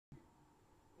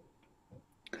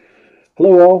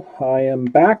Hello all, I am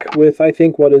back with I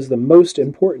think what is the most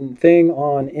important thing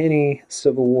on any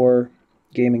Civil War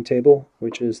gaming table,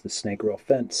 which is the snake rail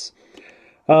fence.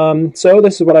 So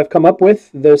this is what I've come up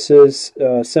with. This is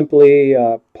simply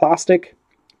plastic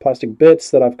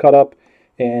bits that I've cut up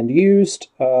and used.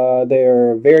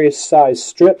 They're various size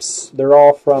strips. They're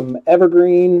all from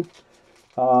Evergreen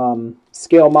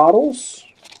scale models.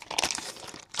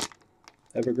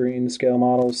 Evergreen scale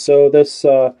models. So this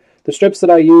the strips that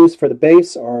I use for the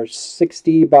base are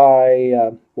 60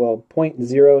 by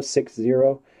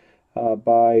 0.060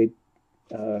 by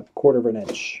quarter of an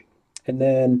inch, and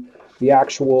then the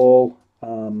actual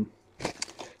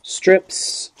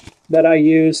strips that I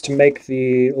use to make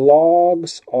the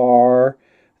logs are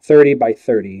 30 by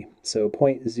 30, so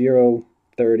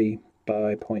 0.030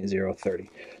 by 0.030.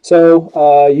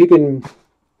 So you can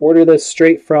order this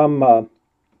straight from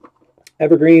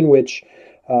Evergreen, which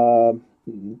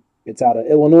it's out of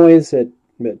Illinois. It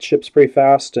ships pretty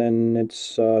fast, and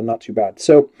it's not too bad.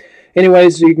 So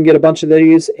anyways, you can get a bunch of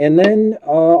these, and then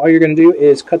all you're going to do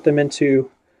is cut them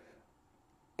into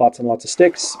lots and lots of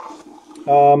sticks.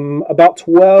 About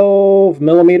 12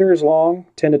 millimeters long,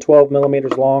 10 to 12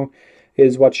 millimeters long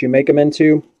is what you make them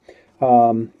into.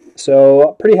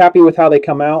 So pretty happy with how they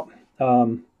come out.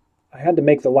 I had to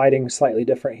make the lighting slightly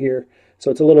different here,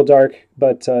 so it's a little dark,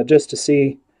 but just to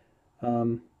see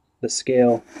the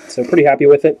scale, so pretty happy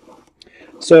with it.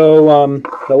 So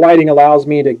the lighting allows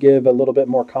me to give a little bit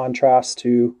more contrast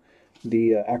to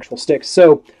the actual sticks.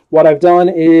 So what I've done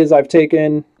is I've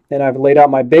taken and I've laid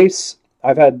out my base.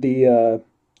 I've had the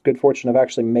good fortune of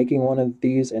actually making one of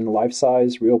these in life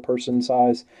size, real person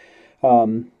size.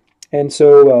 And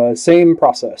so same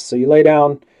process. So you lay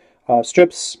down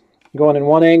strips going in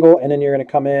one angle, and then you're going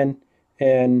to come in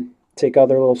and take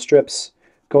other little strips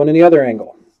going in the other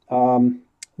angle.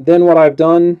 Then what I've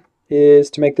done is,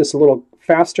 to make this a little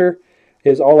faster,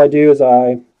 is all I do is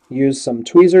I use some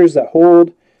tweezers that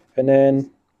hold, and then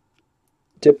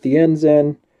dip the ends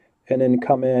in, and then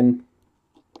come in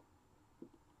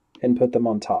and put them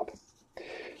on top.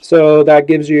 So that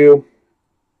gets you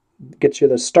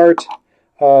the start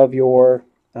of your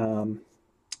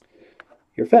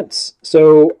fence.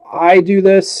 So I do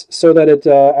this so that it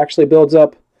actually builds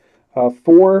up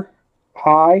 4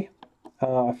 high.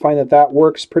 I find that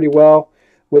works pretty well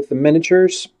with the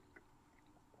miniatures,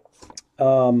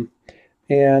 and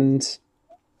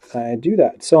I do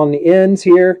that. So on the ends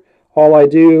here, all I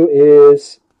do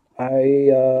is I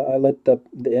let the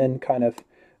end kind of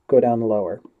go down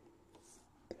lower,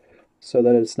 so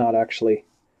that it's not actually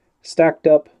stacked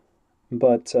up,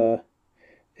 but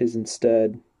is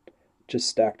instead just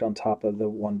stacked on top of the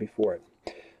one before it.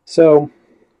 So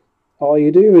all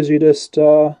you do is you just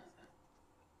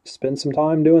spend some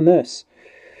time doing this.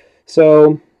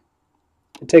 So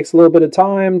it takes a little bit of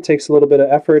time, takes a little bit of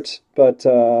effort, but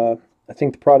I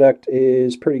think the product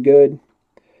is pretty good.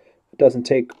 It doesn't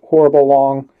take horrible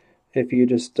long if you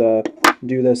just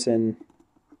do this in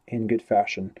good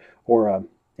fashion, or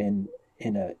in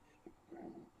a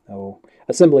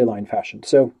assembly line fashion.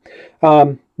 So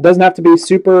it doesn't have to be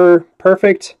super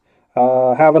perfect.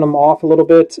 Having them off a little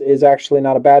bit is actually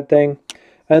not a bad thing.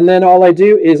 And then all I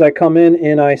do is I come in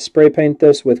and I spray paint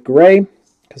this with gray,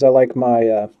 because I like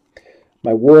my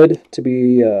my wood to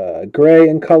be gray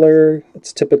in color.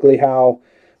 It's typically how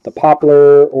the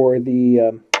poplar or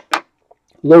the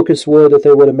locust wood that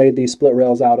they would have made these split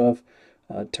rails out of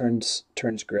turns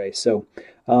gray. So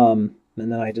and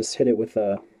then I just hit it with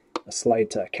a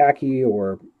slight khaki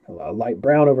or a light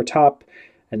brown over top.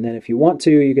 And then if you want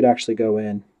to, you could actually go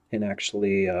in and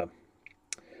actually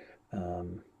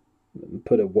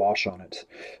put a wash on it,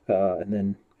 and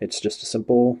then it's just a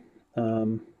simple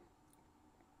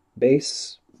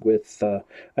base with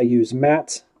I use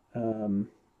matte glue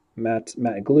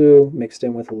mixed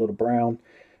in with a little brown,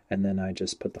 and then I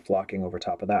just put the flocking over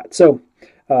top of that. So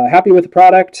happy with the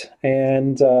product,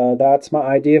 and that's my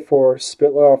idea for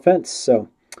split rail fence. So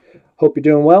hope you're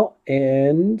doing well,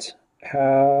 and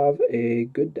have a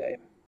good day.